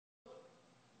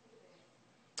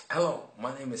Hello,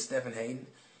 my name is Stephen Hayden,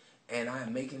 and I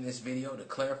am making this video to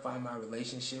clarify my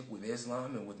relationship with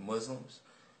Islam and with Muslims.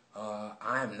 I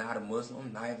am not a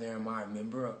Muslim, neither am I a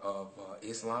member of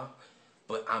Islam,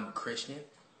 but I'm a Christian.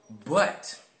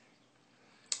 But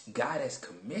God has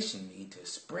commissioned me to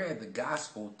spread the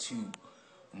gospel to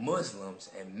Muslims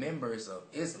and members of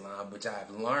Islam, which I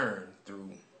have learned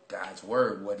through God's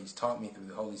word, what he's taught me through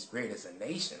the Holy Spirit as a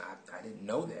nation. I didn't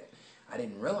know that. I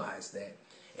didn't realize that.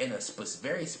 In a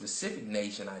very specific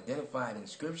nation identified in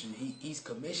Scripture, he's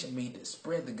commissioned me to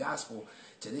spread the gospel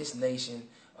to this nation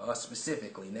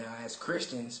specifically. Now, as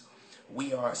Christians,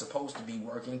 we are supposed to be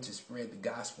working to spread the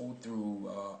gospel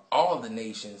through all the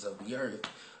nations of the earth.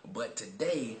 But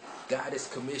today, God has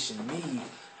commissioned me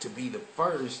to be the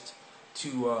first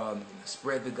to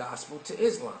spread the gospel to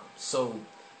Islam. So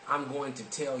I'm going to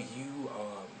tell you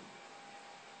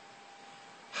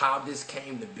how this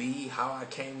came to be, how I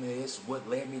came to this, what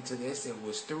led me to this. It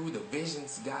was through the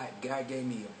visions. God gave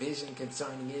me a vision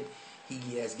concerning it.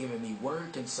 He has given me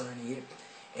word concerning it.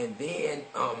 And then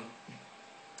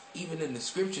even in the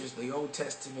scriptures, the Old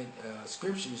Testament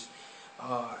scriptures,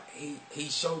 he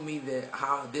showed me that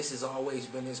how this has always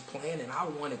been his plan. And I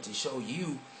wanted to show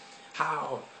you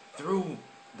how through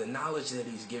the knowledge that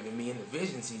he's given me and the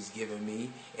visions he's given me,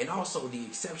 and also the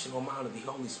exceptional amount of the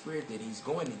Holy Spirit that he's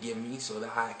going to give me, so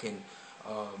that I can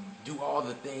do all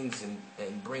the things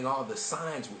and bring all the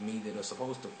signs with me that are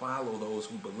supposed to follow those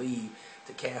who believe,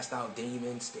 to cast out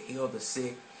demons, to heal the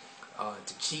sick,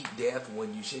 to cheat death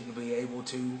when you shouldn't be able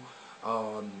to,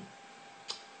 all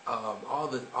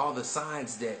the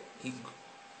signs that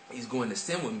he's going to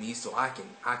send with me, so I can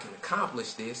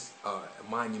accomplish this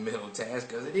monumental task,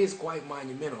 because it is quite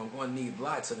monumental. I'm going to need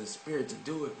lots of the Spirit to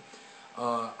do it.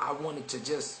 I wanted to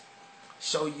just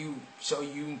show you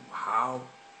how,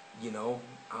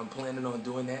 I'm planning on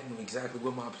doing that and exactly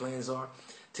what my plans are.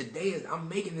 Today I'm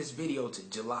making this video to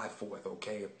July 4th,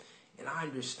 okay? And I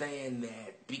understand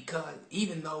that because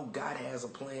even though God has a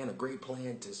plan, a great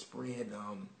plan to spread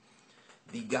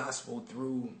the gospel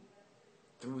through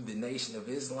the nation of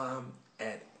Islam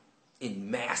in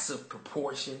massive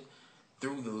proportion,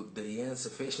 through the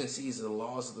insufficiencies of the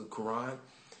laws of the Quran,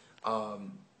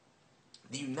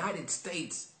 the United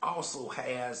States also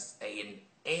has an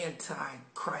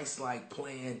anti-Christ-like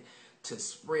plan to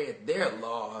spread their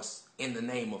laws in the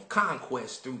name of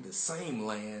conquest through the same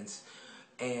lands.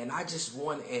 And I just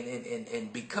want,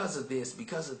 and because of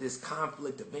this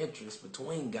conflict of interest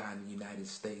between God and the United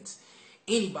States,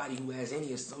 anybody who has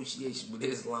any association with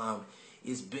Islam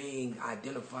is being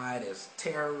identified as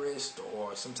terrorist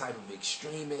or some type of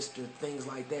extremist or things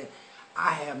like that.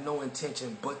 I have no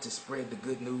intention but to spread the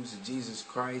good news of Jesus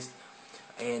Christ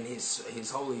and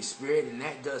his Holy Spirit, and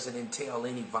that doesn't entail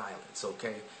any violence,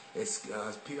 okay? It's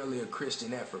purely a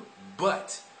Christian effort.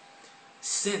 But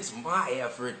since my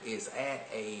effort is at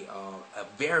a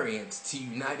variance to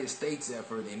United States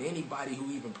effort, and anybody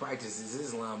who even practices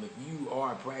Islam, if you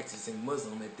are a practicing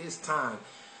Muslim at this time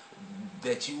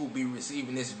that you will be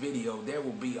receiving this video, there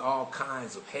will be all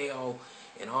kinds of hell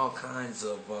and all kinds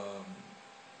of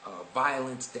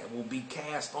violence that will be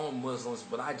cast on Muslims.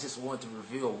 But I just want to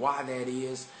reveal why that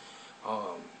is,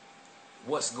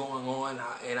 what's going on,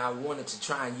 and I wanted to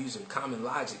try and use some common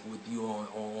logic with you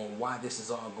on why this is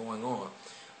all going on.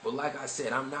 But like I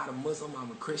said, I'm not a Muslim,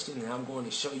 I'm a Christian, and I'm going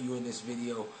to show you in this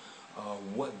video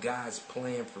what God's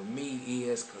plan for me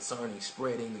is concerning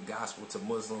spreading the gospel to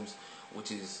Muslims,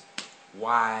 which is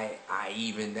why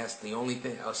that's the only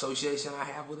association I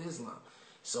have with Islam.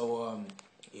 So,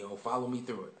 follow me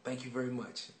through it. Thank you very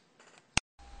much.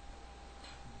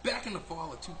 Back in the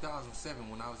fall of 2007,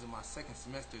 when I was in my second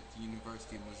semester at the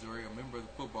University of Missouri, a member of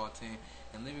the football team,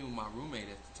 and living with my roommate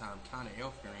at the time, Connor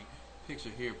Elfering,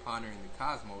 picture here pondering the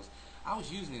cosmos, I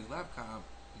was using his laptop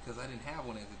because I didn't have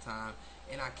one at the time,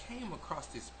 and I came across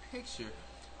this picture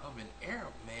of an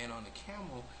Arab man on a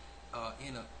camel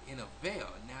in a veil.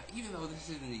 Now, even though this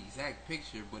isn't the exact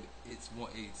picture, but it's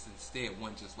instead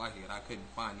one just like it. I couldn't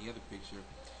find the other picture,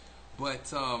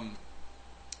 but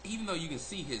even though you can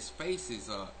see his face is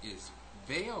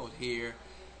veiled here,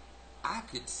 I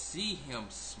could see him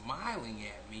smiling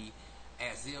at me,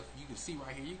 as if, you can see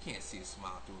right here, you can't see a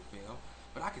smile through a veil,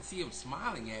 but I could see him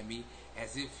smiling at me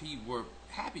as if he were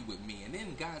happy with me. And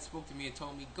then God spoke to me and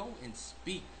told me, go and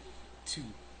speak to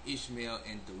Ishmael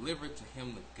and deliver to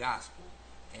him the gospel.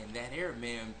 And that Arab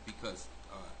man, because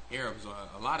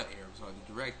a lot of Arabs are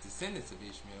the direct descendants of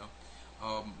Ishmael,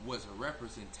 was a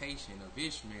representation of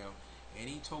Ishmael. And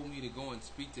he told me to go and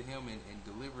speak to him and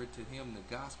deliver to him the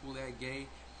gospel that day.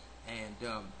 And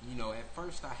you know, at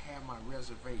first I had my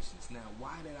reservations. Now,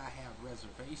 why did I have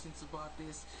reservations about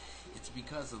this? It's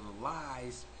because of the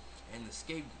lies and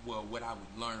the what I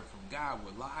would learn from God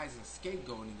were lies and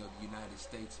scapegoating of the United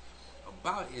States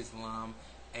about Islam,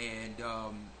 and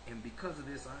because of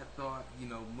this, I thought, you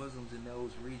know, Muslims in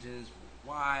those regions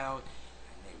were wild,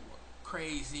 and they were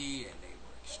crazy, and they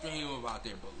were extreme about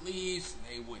their beliefs, and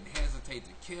they wouldn't hesitate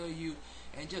to kill you.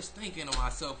 And just thinking to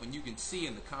myself, and you can see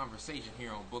in the conversation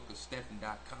here on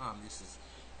bookofstephen.com, this is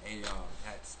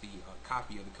that's the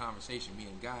copy of the conversation me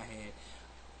and Guy had.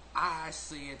 I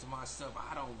said to myself,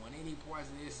 I don't want any parts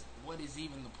of this. What is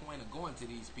even the point of going to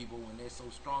these people when they're so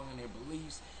strong in their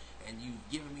beliefs, and you've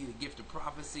given me the gift of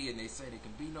prophecy, and they say there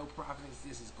can be no prophets?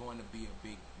 This is going to be a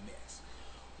big mess.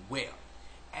 Well,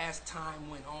 as time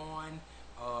went on,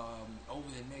 over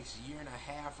the next year and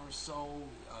a half or so,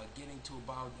 getting to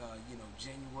about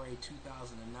January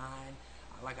 2009,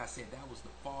 like I said, that was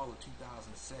the fall of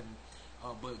 2007.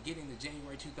 But getting to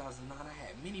January 2009, I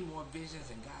had many more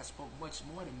visions, and God spoke much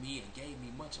more to me and gave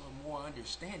me much more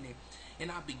understanding.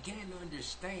 And I began to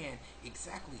understand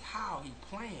exactly how He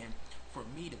planned for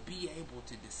me to be able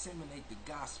to disseminate the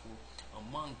gospel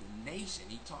among the nation.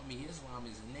 He taught me Islam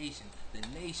is a nation, the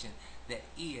nation that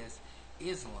is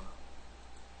Islam.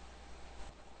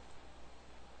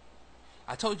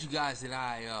 I told you guys that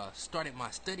I started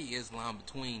my study Islam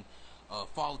between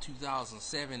fall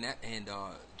 2007 and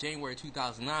January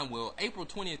 2009. Well, April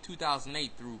 20th,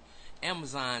 2008, through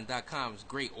Amazon.com's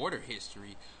Great Order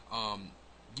History,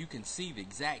 you can see the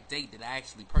exact date that I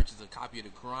actually purchased a copy of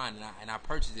the Quran, and I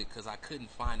purchased it because I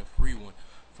couldn't find a free one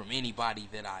from anybody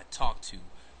that I talked to.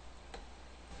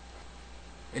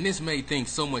 And this made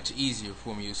things so much easier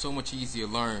for me. It was so much easier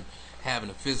to learn having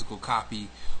a physical copy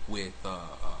with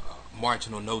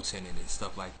marginal notes in it and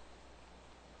stuff like that.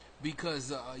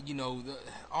 Because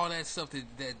all that stuff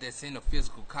that's in a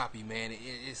physical copy, man,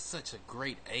 it's such a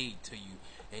great aid to you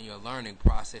in your learning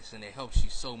process, and it helps you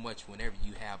so much whenever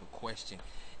you have a question.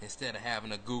 Instead of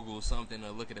having to Google something or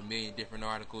look at a million different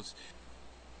articles,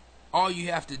 all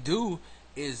you have to do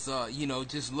is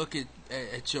just look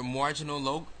at your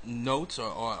marginal notes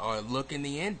or look in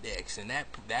the index, and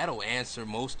that'll answer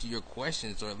most of your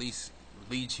questions, or at least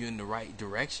leads you in the right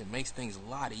direction. Makes things a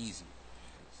lot easier.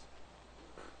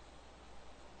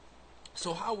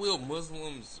 So how will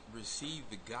Muslims receive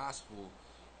the gospel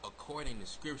according to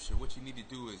Scripture? What you need to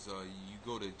do is you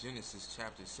go to Genesis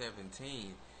chapter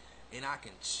 17, and I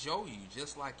can show you,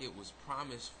 just like it was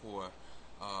promised for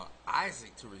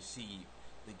Isaac to receive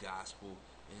the gospel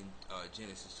in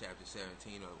Genesis chapter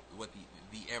 17, or what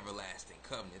the everlasting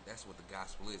covenant. That's what the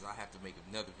gospel is. I have to make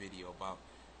another video about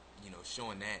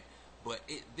showing that. But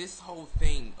this whole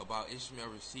thing about Ishmael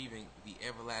receiving the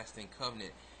everlasting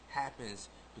covenant happens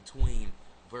between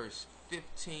verse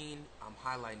 15, I'm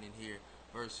highlighting in here,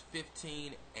 verse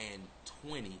 15 and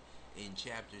 20 in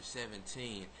chapter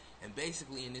 17. And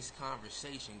basically in this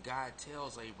conversation, God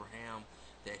tells Abraham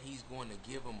that He's going to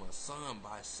give him a son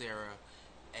by Sarah,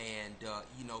 and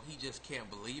he just can't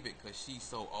believe it because she's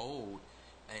so old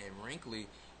and wrinkly.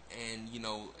 And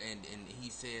and he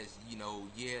says,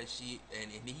 yeah, she,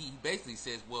 and he basically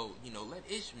says, well, let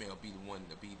Ishmael be the one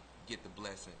to get the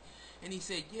blessing. And he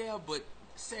said, yeah, but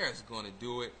Sarah's going to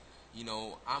do it.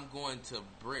 I'm going to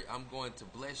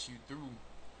bless you through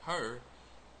her.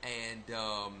 And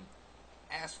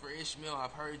as for Ishmael,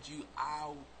 I've heard you.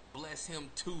 I'll bless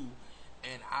him too,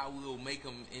 and I will make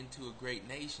him into a great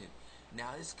nation.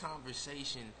 Now, this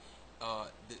conversation,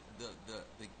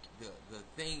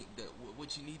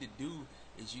 what you need to do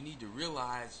is you need to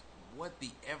realize what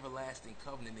the everlasting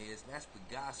covenant is. That's the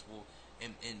gospel,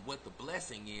 and what the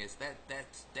blessing is.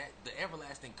 That's the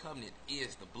everlasting covenant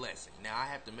is the blessing. Now I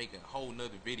have to make a whole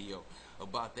nother video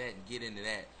about that and get into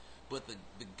that. But the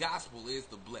gospel is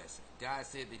the blessing. God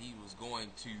said that He was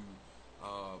going to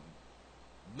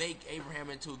make Abraham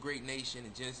into a great nation.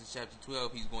 In Genesis chapter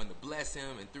 12, He's going to bless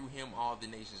him, and through him all the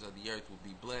nations of the earth will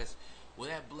be blessed. Well,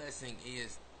 that blessing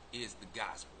is the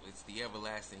gospel. It's the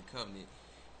everlasting covenant.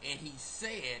 And He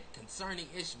said concerning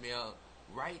Ishmael,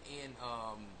 right in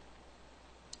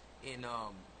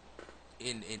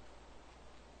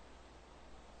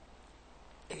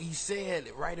He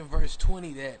said right in verse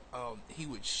 20 that He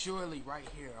would surely, right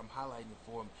here I'm highlighting it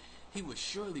for him, He would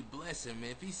surely bless him.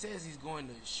 And if He says He's going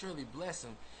to surely bless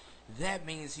him, that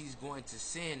means He's going to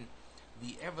send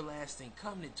the everlasting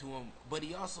covenant to him. But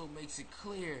He also makes it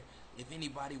clear, if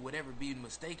anybody would ever be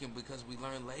mistaken, because we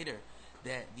learn later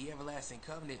that the everlasting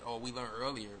covenant, or we learned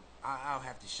earlier, I'll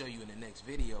have to show you in the next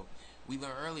video, we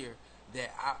learned earlier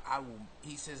that I will.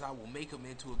 He says, I will make them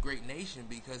into a great nation,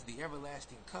 because the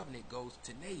everlasting covenant goes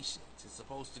to nations. It's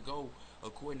supposed to go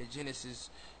according to Genesis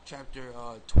chapter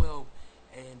 12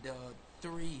 and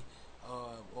 3,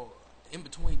 or in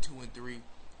between 2 and 3,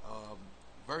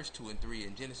 verse 2 and 3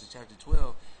 in Genesis chapter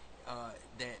 12.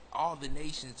 That all the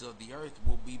nations of the earth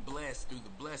will be blessed through the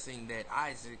blessing that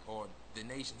Isaac, or the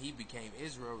nation he became,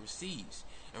 Israel, receives.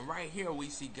 And right here we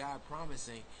see God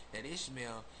promising that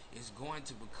Ishmael is going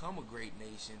to become a great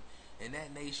nation, and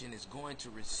that nation is going to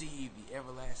receive the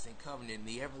everlasting covenant. And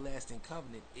the everlasting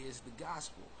covenant is the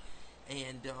gospel.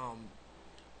 And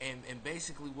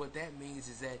basically what that means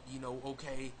is that,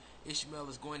 okay, Ishmael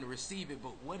is going to receive it,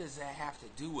 but what does that have to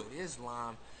do with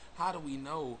Islam? How do we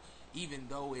know, even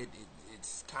though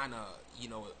it's kind of,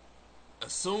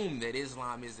 assumed that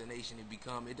Islam is the nation to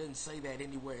become? It doesn't say that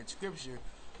anywhere in Scripture.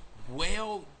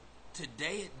 Well,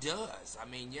 today it does. I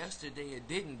mean, yesterday it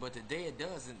didn't, but today it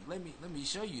does. And let me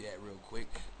show you that real quick.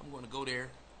 I'm going to go there.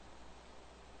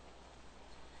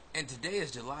 And today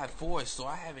is July 4th, so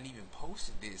I haven't even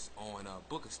posted this on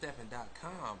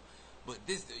bookofstephen.com. But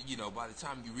this, by the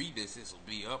time you read this, this will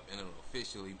be up and it'll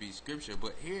officially be Scripture.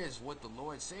 But here's what the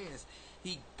Lord says.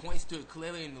 He points to it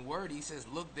clearly in the Word. He says,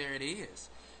 look, there it is.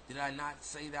 Did I not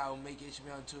say that I will make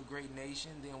Ishmael into a great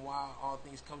nation? Then why all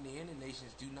things come to end, the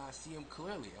nations do not see him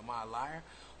clearly? Am I a liar?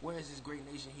 Where is this great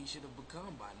nation he should have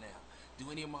become by now?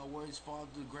 Do any of my words fall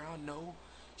to the ground? No.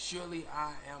 Surely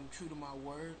I am true to my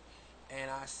word, and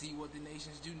I see what the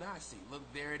nations do not see. Look,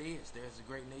 there it is. There's a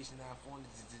great nation that I formed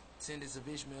the descendants of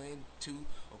Ishmael into,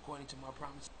 according to my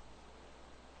promise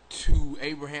to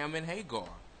Abraham and Hagar.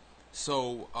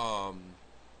 So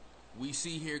we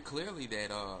see here clearly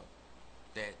that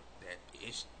that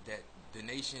the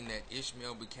nation that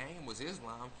Ishmael became was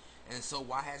Islam. And so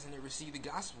why hasn't it received the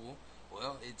gospel?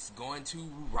 Well, it's going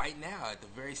to right now, at the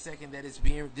very second that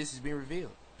this is being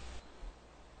revealed.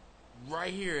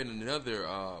 Right here in another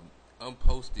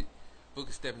unposted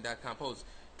bookofstephen.com post,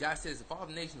 God says, if all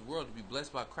the nations of the world to be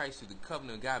blessed by Christ through the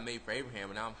covenant God made for Abraham,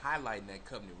 and I'm highlighting that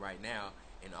covenant right now,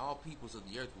 and all peoples of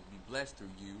the earth will be blessed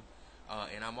through you.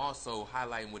 And I'm also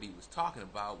highlighting what he was talking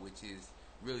about, which is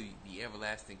really the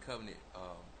everlasting covenant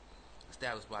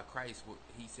established by Christ.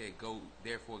 He said,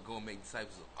 therefore go and make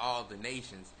disciples of all the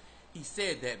nations. He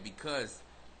said that because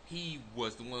he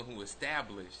was the one who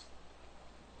established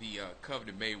the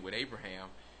covenant made with Abraham.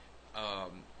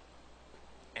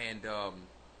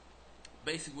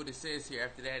 Basically what it says here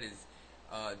after that is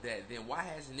that then why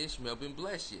hasn't Ishmael been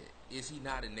blessed yet? Is he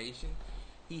not a nation?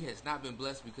 He has not been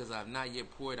blessed because I have not yet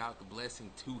poured out the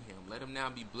blessing to him. Let him now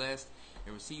be blessed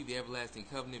and receive the everlasting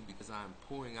covenant, because I am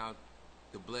pouring out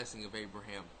the blessing of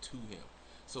Abraham to him.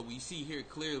 So we see here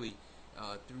clearly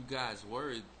through God's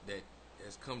word that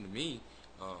has come to me,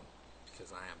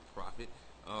 because I am a prophet,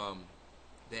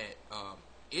 that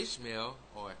Ishmael,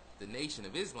 or the nation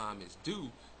of Islam, is due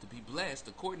to be blessed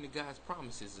according to God's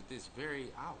promises at this very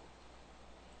hour.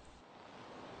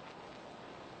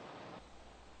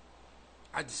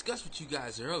 I discussed with you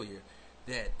guys earlier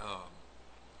that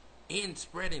in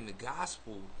spreading the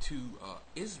gospel to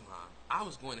Islam, I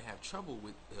was going to have trouble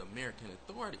with the American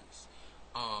authorities.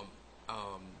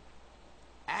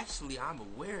 Actually, I'm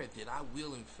aware that I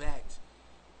will, in fact,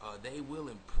 they will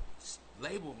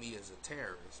label me as a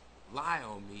terrorist, lie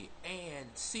on me, and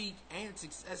seek and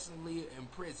successfully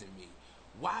imprison me.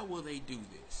 Why will they do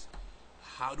this?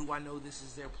 How do I know this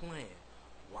is their plan?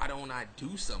 Why don't I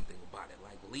do something about it,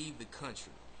 like leave the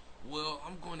country? Well,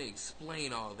 I'm going to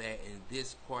explain all that in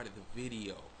this part of the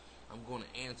video. I'm going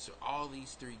to answer all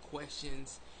these three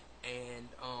questions, and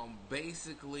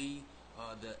basically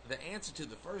the answer to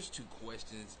the first two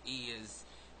questions is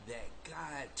that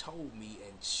God told me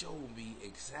and showed me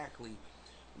exactly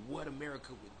what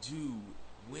America would do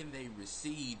when they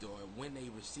received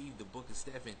the Book of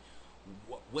Stephen,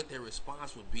 what their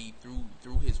response would be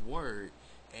through his word.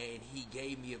 And he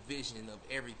gave me a vision of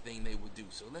everything they would do.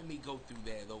 So let me go through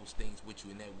those things with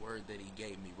you in that word that he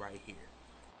gave me right here.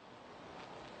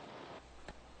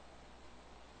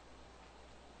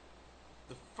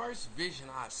 The first vision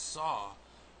I saw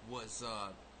was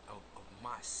of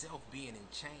myself being in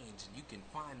chains, and you can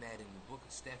find that in the Book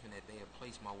of Stephen, that they have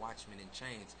placed my watchmen in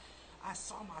chains. I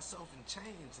saw myself in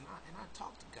chains, and I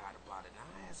talked to God about it, and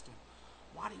I asked him,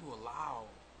 why do you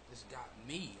allow this guy,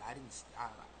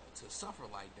 to suffer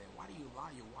like that? Why do you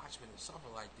allow your watchmen to suffer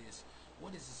like this?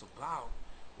 What is this about?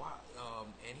 Why?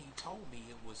 And he told me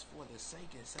it was for the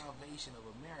sake and salvation of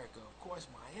America, of course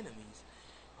my enemies,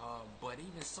 but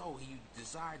even so, he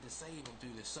desired to save them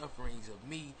through the sufferings of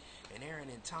me and Aaron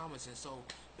and Thomas. And so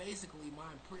basically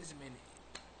my imprisonment,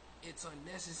 it's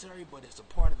unnecessary, but it's a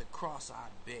part of the cross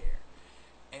I bear.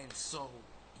 And so,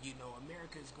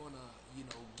 America is going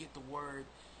to, get the word.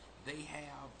 They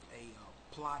have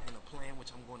a plot and a plan,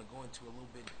 which I'm going to go into a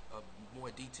little bit of more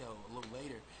detail a little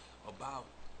later, about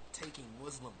taking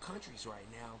Muslim countries right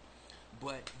now.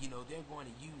 But, they're going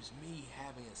to use me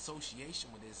having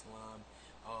association with Islam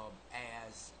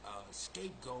as a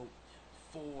scapegoat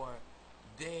for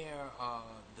their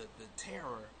the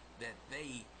terror that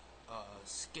they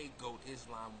scapegoat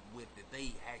Islam with, that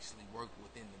they actually work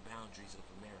within the boundaries of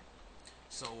America.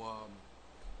 So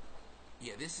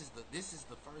yeah, this is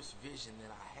the first vision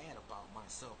that I had about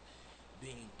myself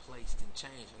being placed in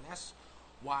change, and that's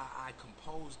why I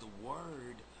composed the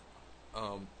word.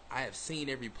 I have seen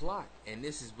every plot, and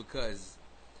this is because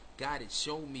God had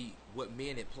showed me what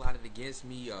men had plotted against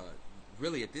me.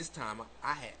 Really, at this time,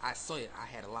 I saw it. I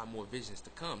had a lot more visions to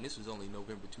come. This was only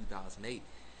November 2008,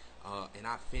 and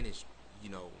I finished,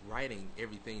 writing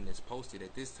everything that's posted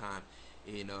at this time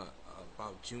in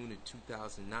about June of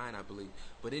 2009, I believe.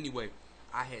 But anyway,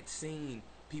 I had seen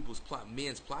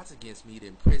men's plots against me to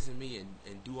imprison me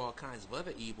and do all kinds of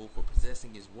other evil for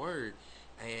possessing His word.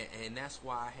 And that's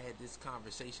why I had this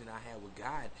conversation I had with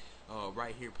God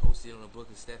right here posted on the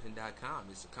bookofstephen.com.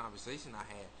 It's a conversation I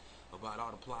had about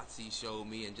all the plots He showed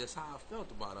me and just how I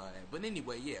felt about all that. But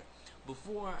anyway, yeah,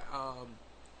 before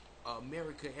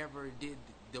America ever did,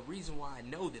 the reason why I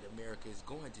know that America is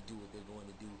going to do what they're going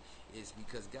to do is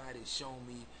because God has shown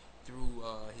me through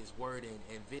His word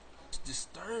and vision.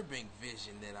 Disturbing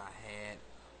vision that I had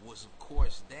was, of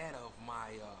course, that of my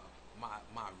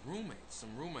roommates, some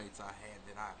roommates I had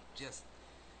that I just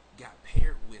got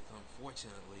paired with,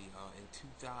 unfortunately, in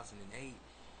 2008.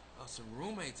 Some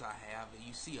roommates I have,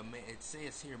 you see, it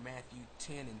says here, Matthew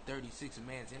 10 and 36, a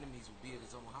man's enemies will be of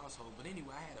his own household. But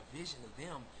anyway, I had a vision of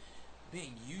them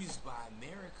being used by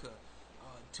America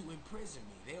to imprison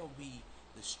me. They'll be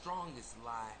the strongest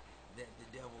lie that the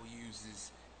devil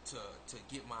uses to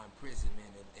get my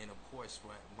imprisonment, and of course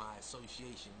for my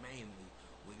association mainly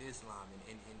with Islam,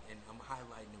 and I'm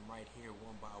highlighting them right here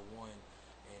one by one,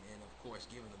 and of course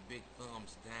giving a big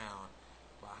thumbs down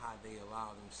by how they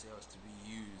allow themselves to be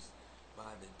used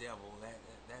by the devil.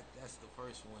 That's the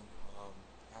first one.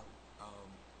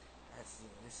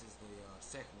 This is the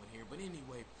second one here. But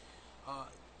anyway,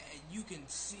 you can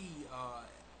see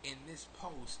in this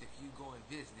post, if you go and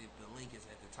visit it, the link is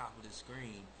at the top of the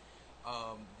screen.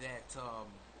 That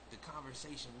the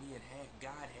conversation me and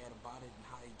God had about it, and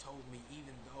how He told me,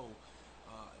 even though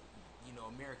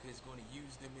America is going to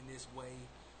use them in this way,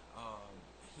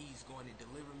 He's going to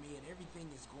deliver me, and everything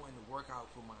is going to work out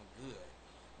for my good.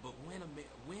 But when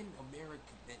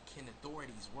American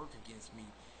authorities work against me,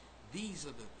 these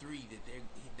are the three that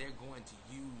they're going to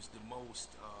use the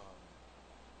most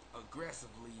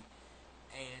aggressively.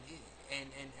 And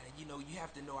you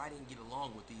have to know, I didn't get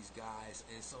along with these guys,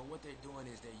 and so what they're doing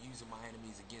is they're using my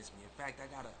enemies against me. In fact, I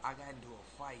got into a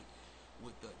fight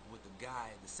with the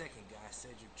guy, the second guy,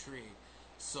 Cedric Trigg.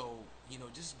 So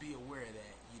just be aware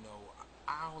that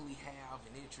I only have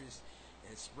an interest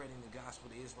in spreading the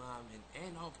gospel to Islam,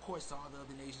 and of course to all the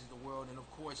other nations of the world, and of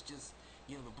course just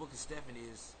the book of Stephen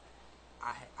is,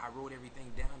 I wrote everything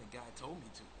down that God told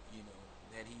me to,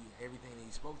 that everything that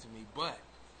He spoke to me, but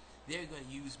they're going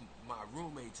to use my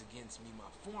roommates against me, my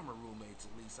former roommates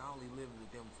at least. I only lived with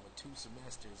them for 2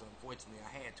 semesters. Unfortunately, I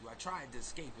had to. I tried to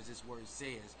escape, as this word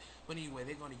says. But anyway,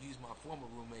 they're going to use my former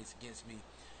roommates against me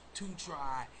to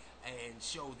try and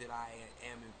show that I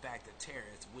am, in fact, a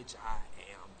terrorist, which I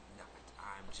am not.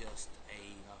 I'm just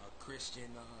a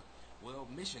Christian,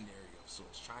 missionary of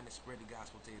sorts, trying to spread the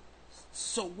gospel to you.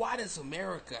 So why does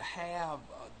America have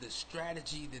the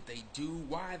strategy that they do?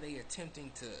 Why are they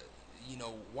attempting to...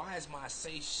 why is my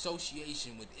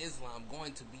association with Islam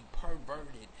going to be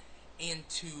perverted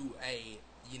into a,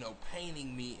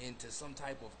 painting me into some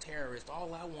type of terrorist?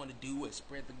 All I want to do is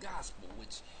spread the gospel,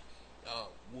 which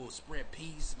will spread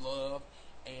peace, love,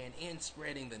 and in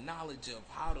spreading the knowledge of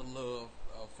how to love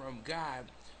from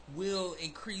God will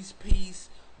increase peace,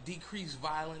 decrease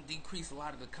violence, decrease a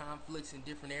lot of the conflicts in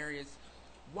different areas.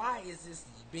 Why is this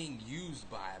being used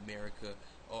by America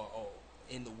or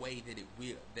in the way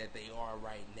that they are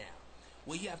right now?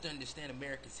 Well, you have to understand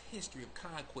America's history of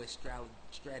conquest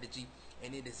strategy,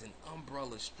 and it is an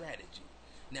umbrella strategy.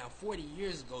 Now, 40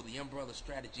 years ago, the umbrella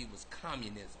strategy was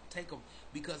communism.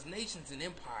 Because nations and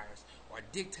empires are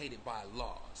dictated by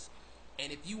laws.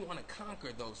 And if you want to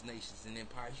conquer those nations and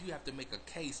empires, you have to make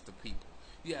a case to people.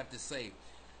 You have to say,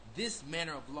 this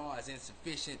manner of law is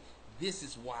insufficient. This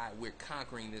is why we're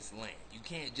conquering this land. You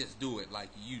can't just do it like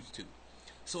you used to.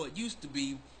 So it used to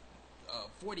be,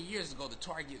 40 years ago, the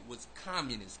target was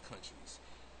communist countries.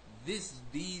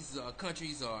 these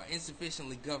countries are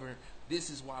insufficiently governed. This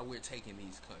is why we're taking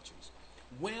these countries.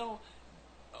 Well,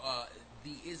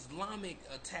 the Islamic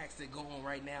attacks that go on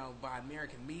right now by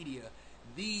American media,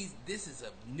 this is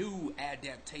a new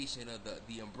adaptation of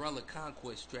the umbrella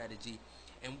conquest strategy,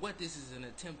 and what this is an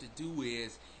attempt to do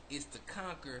is to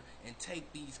conquer and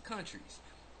take these countries.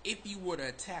 If you were to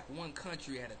attack one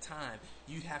country at a time,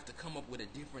 you'd have to come up with a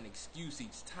different excuse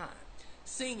each time.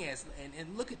 Seeing as,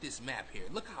 and look at this map here,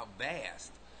 look how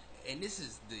vast, and this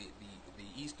is the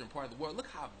eastern part of the world, look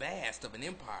how vast of an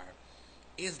empire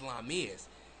Islam is.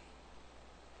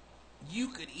 You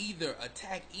could either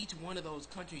attack each one of those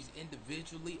countries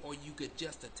individually, or you could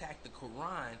just attack the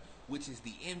Quran, which is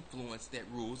the influence that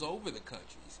rules over the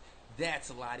countries. That's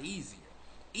a lot easier.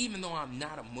 Even though I'm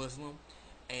not a Muslim,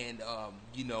 and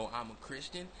I'm a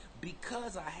Christian,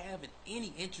 because I haven't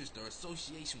any interest or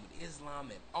association with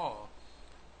Islam at all,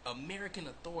 American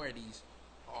authorities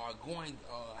are going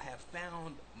have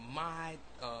found my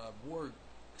word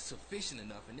sufficient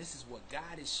enough, and this is what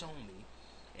God has shown me,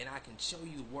 and I can show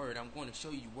you the word. I'm going to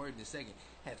show you the word in a second.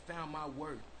 Have found my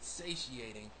word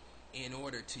satiating in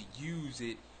order to use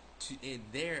it in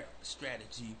their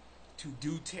strategy to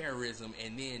do terrorism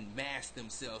and then mask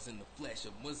themselves in the flesh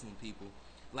of Muslim people,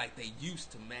 like they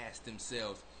used to mask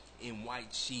themselves in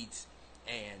white sheets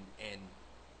and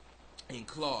in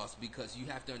cloths, because you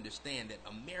have to understand that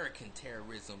American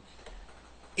terrorism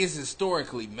is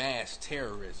historically mass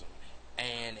terrorism.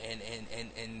 And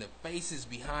the faces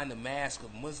behind the mask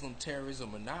of Muslim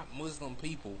terrorism are not Muslim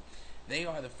people. They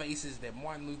are the faces that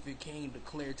Martin Luther King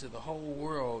declared to the whole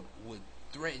world would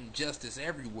threaten justice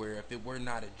everywhere if it were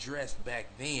not addressed back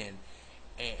then.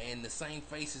 And the same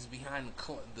faces behind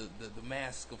the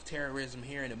mask of terrorism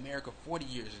here in America 40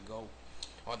 years ago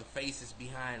are the faces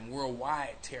behind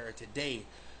worldwide terror today,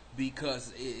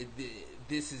 because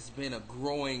this has been a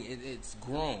growing, it's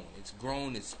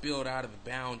spilled out of the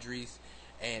boundaries,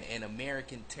 and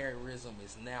American terrorism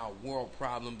is now a world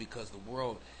problem because the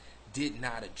world did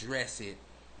not address it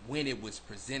when it was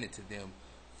presented to them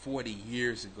 40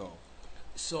 years ago.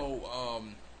 So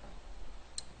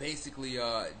basically,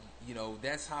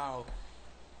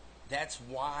 that's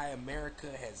why America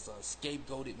has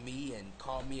scapegoated me and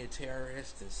called me a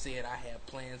terrorist and said I have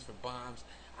plans for bombs.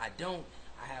 I don't.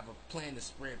 I have a plan to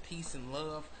spread peace and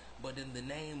love, but in the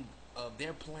name of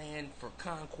their plan for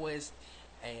conquest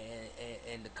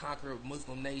and the conquer of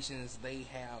Muslim nations, they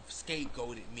have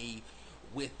scapegoated me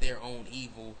with their own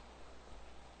evil.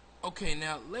 Okay,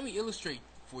 now let me illustrate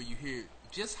for you here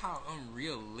just how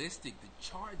unrealistic the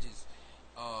charges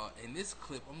in this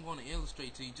clip. I'm going to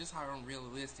illustrate to you just how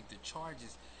unrealistic the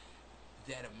charges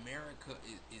that America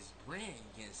is bringing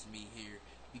against me here,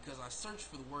 because I searched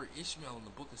for the word Ishmael in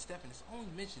the book of Stephen. It's only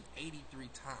mentioned 83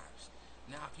 times.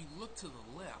 Now, if you look to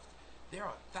the left, there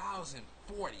are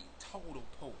 1,040 total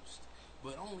posts,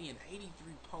 but only in 83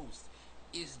 posts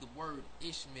is the word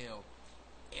Ishmael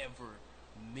ever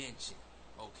mentioned.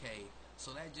 Okay,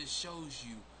 so that just shows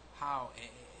you how,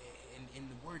 in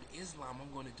the word Islam,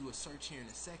 I'm going to do a search here in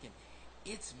a second,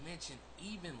 it's mentioned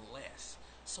even less.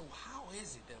 So how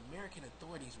is it that American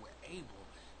authorities were able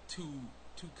to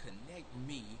connect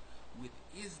me with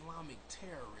Islamic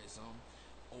terrorism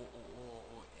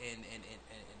and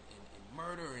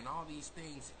murder and all these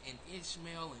things, and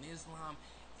Ishmael and Islam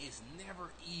is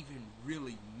never even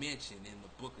really mentioned in the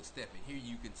book of Stephen? Here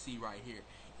you can see right here,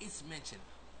 it's mentioned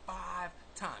 5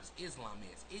 times. Islam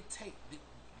is.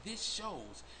 This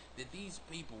shows that these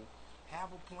people have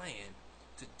a plan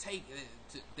to take.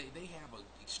 They have an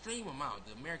extreme amount,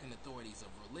 the American authorities, of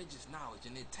religious knowledge,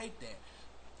 and they take that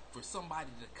for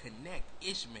somebody to connect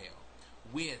Ishmael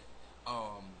with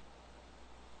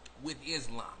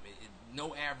Islam.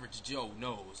 No average Joe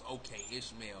knows, okay,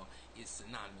 Ishmael is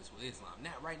synonymous with Islam.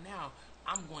 Now, right now,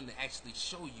 I'm going to actually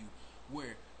show you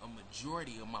where a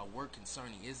majority of my work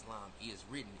concerning Islam is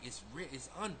written. It's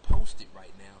unposted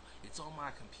right now. It's on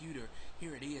my computer.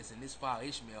 Here it is in this file,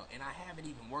 Ishmael, and I haven't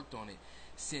even worked on it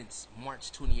since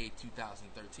March 28,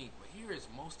 2013. But here is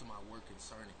most of my work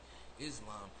concerning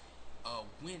Islam.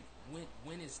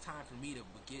 When it's time for me to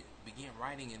begin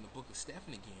writing in the book of Stephen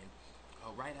again,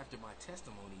 right after my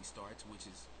testimony starts, which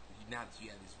is now that you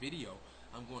have this video,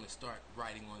 I'm going to start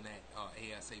writing on that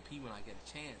ASAP when I get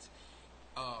a chance.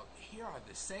 Here are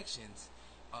the sections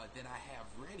that I have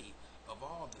ready of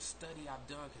all the study I've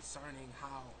done concerning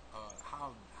how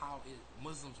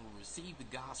Muslims will receive the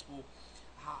gospel,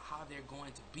 how they're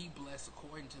going to be blessed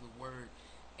according to the word,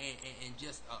 and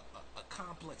just a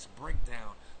complex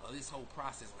breakdown of this whole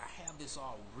process. I have this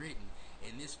all written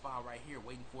in this file right here,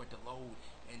 waiting for it to load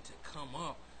and to come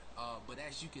up. But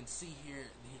as you can see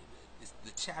here,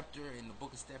 the chapter in the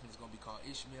book of Stephen is going to be called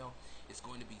Ishmael. It's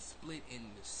going to be split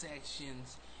into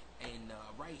sections, and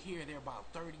right here there are about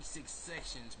 36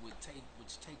 sections which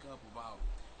take up about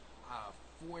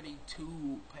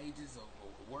 42 pages of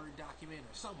a Word document,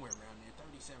 or somewhere around there,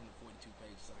 37 to 42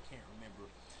 pages, I can't remember.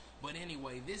 But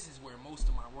anyway, this is where most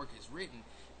of my work is written.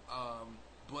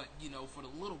 But you know, for the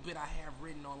little bit I have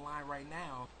written online right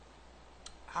now,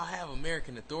 how have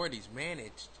American authorities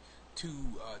managed to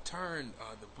turn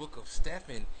the book of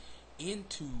Stephen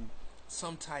into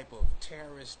some type of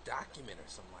terrorist document or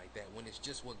something like that, when it's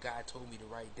just what God told me to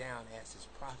write down as his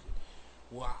prophet?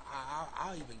 Well,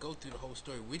 I'll even go through the whole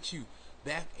story with you.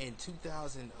 Back in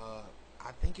 2000,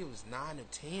 I think it was 9 or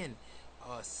 10,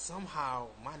 somehow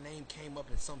my name came up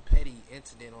in some petty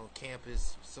incident on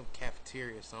campus, some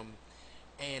cafeteria or something,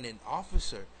 and an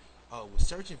officer was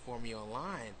searching for me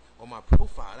online on my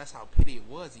profile. That's how petty it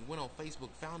was. He went on Facebook,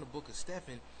 found the book of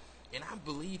Stephen, and I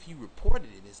believe he reported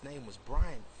it. His name was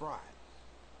Brian Fry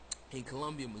in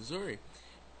Columbia, Missouri.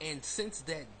 And since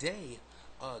that day,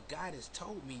 God has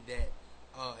told me that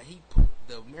he put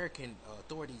the American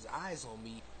authorities' eyes on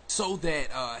me so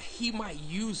that he might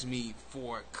use me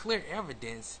for clear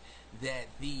evidence that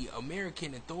the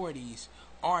American authorities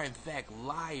are in fact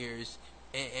liars,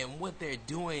 and what they're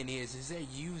doing is they're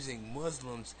using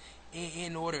Muslims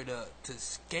in order to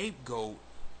scapegoat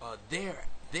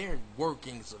their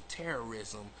workings of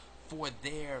terrorism for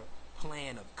their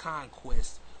plan of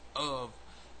conquest of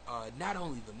not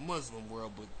only the Muslim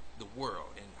world but the world.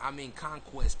 And I mean,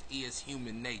 conquest is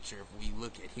human nature if we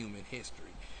look at human history.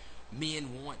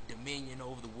 Men want dominion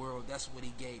over the world. That's what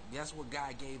he gave. That's what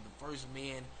God gave the first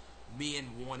men.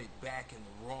 Men want it back in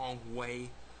the wrong way.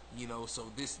 You know,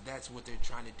 so that's what they're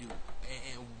trying to do.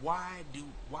 And why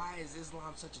is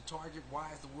Islam such a target?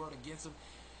 Why is the world against them?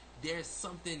 There's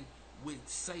something with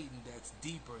Satan that's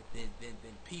deeper than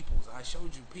people's. I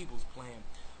showed you people's plan,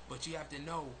 but you have to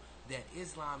know that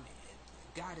Islam,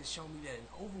 God has shown me that an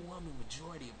overwhelming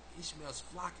majority of Ishmael's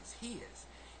flock is his.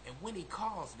 And when he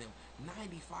calls them,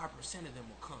 95% of them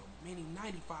will come, meaning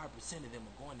 95% of them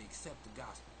are going to accept the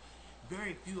gospel.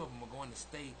 Very few of them are going to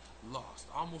stay lost.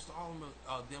 Almost all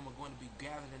of them are going to be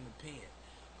gathered in the pen.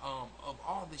 Of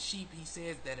all the sheep, he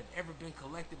says, that have ever been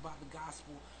collected by the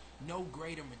gospel, no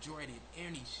greater majority of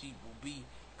any sheep will be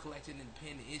collected in the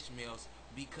pen of Ishmael's,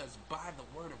 because by the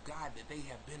word of God that they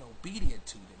have been obedient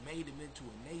to, that made them into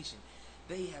a nation,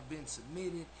 they have been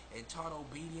submitted and taught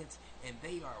obedience, and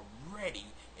they are ready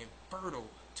and fertile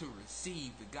to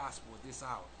receive the gospel at this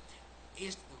hour.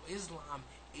 Islam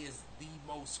is the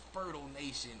most fertile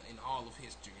nation in all of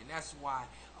history, and that's why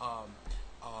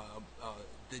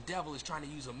the devil is trying to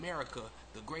use America,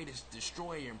 the greatest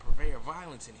destroyer and purveyor of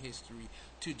violence in history,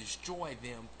 to destroy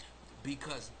them,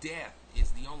 because death is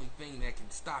the only thing that can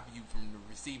stop you from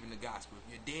receiving the gospel.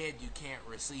 If you're dead, you can't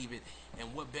receive it,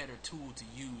 and what better tool to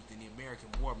use than the American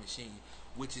war machine,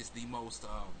 which is the most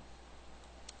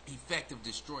effective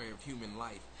destroyer of human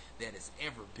life that has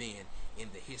ever been in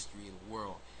the history of the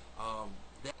world.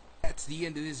 That's the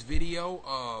end of this video.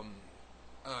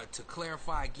 To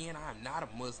clarify again, I am not a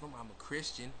Muslim. I'm a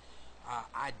Christian.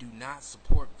 I do not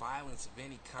support violence of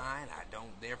any kind.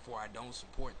 Therefore I don't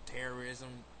support terrorism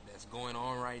that's going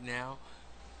on right now.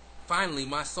 Finally,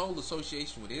 my sole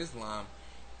association with Islam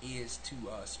is to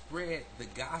spread the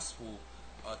gospel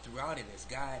throughout it, as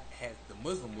God has the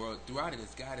Muslim world throughout it,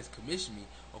 as God has commissioned me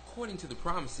according to the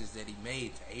promises that he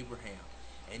made to Abraham.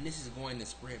 And this is going to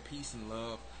spread peace and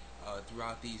love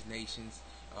throughout these nations.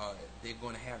 They're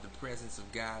going to have the presence of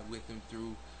God with them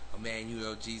through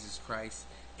Emmanuel, Jesus Christ,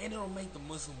 and it'll make the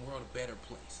Muslim world a better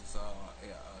place.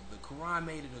 The Quran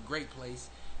made it a great place,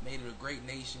 made it a great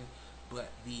nation, but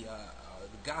the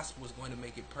gospel is going to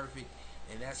make it perfect,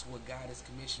 and that's what God has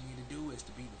commissioned me to do, is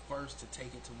to be the first to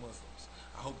take it to Muslims.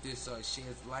 I hope this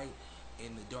sheds light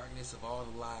in the darkness of all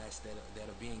the lies that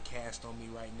are being cast on me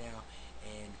right now,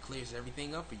 and clears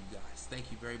everything up for you guys.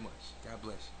 Thank you very much. God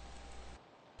bless you.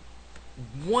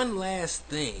 One last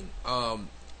thing.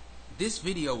 This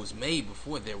video was made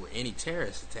before there were any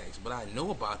terrorist attacks, but I know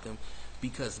about them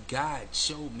because God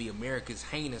showed me America's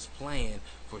heinous plan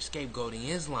for scapegoating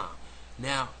Islam.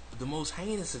 Now, the most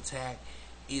heinous attack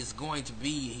is going to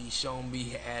be, he's shown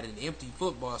me at an empty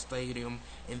football stadium,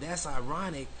 and that's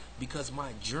ironic because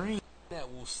my dream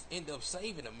that will end up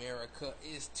saving America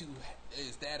is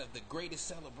that of the greatest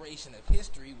celebration of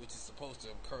history, which is supposed to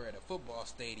occur at a football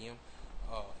stadium,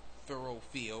 Thoreau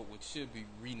Field, which should be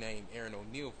renamed Aaron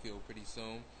O'Neal Field pretty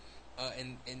soon.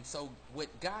 And so what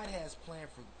God has planned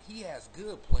he has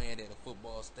good planned at a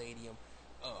football stadium.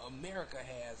 America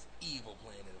has evil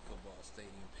planned at a football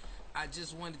stadium. I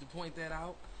just wanted to point that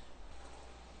out.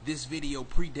 This video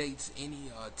predates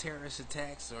any terrorist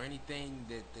attacks or anything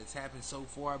that's happened so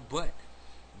far, but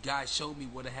God showed me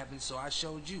what happened, so I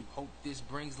showed you. Hope this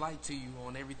brings light to you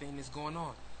on everything that's going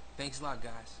on. Thanks a lot,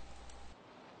 guys.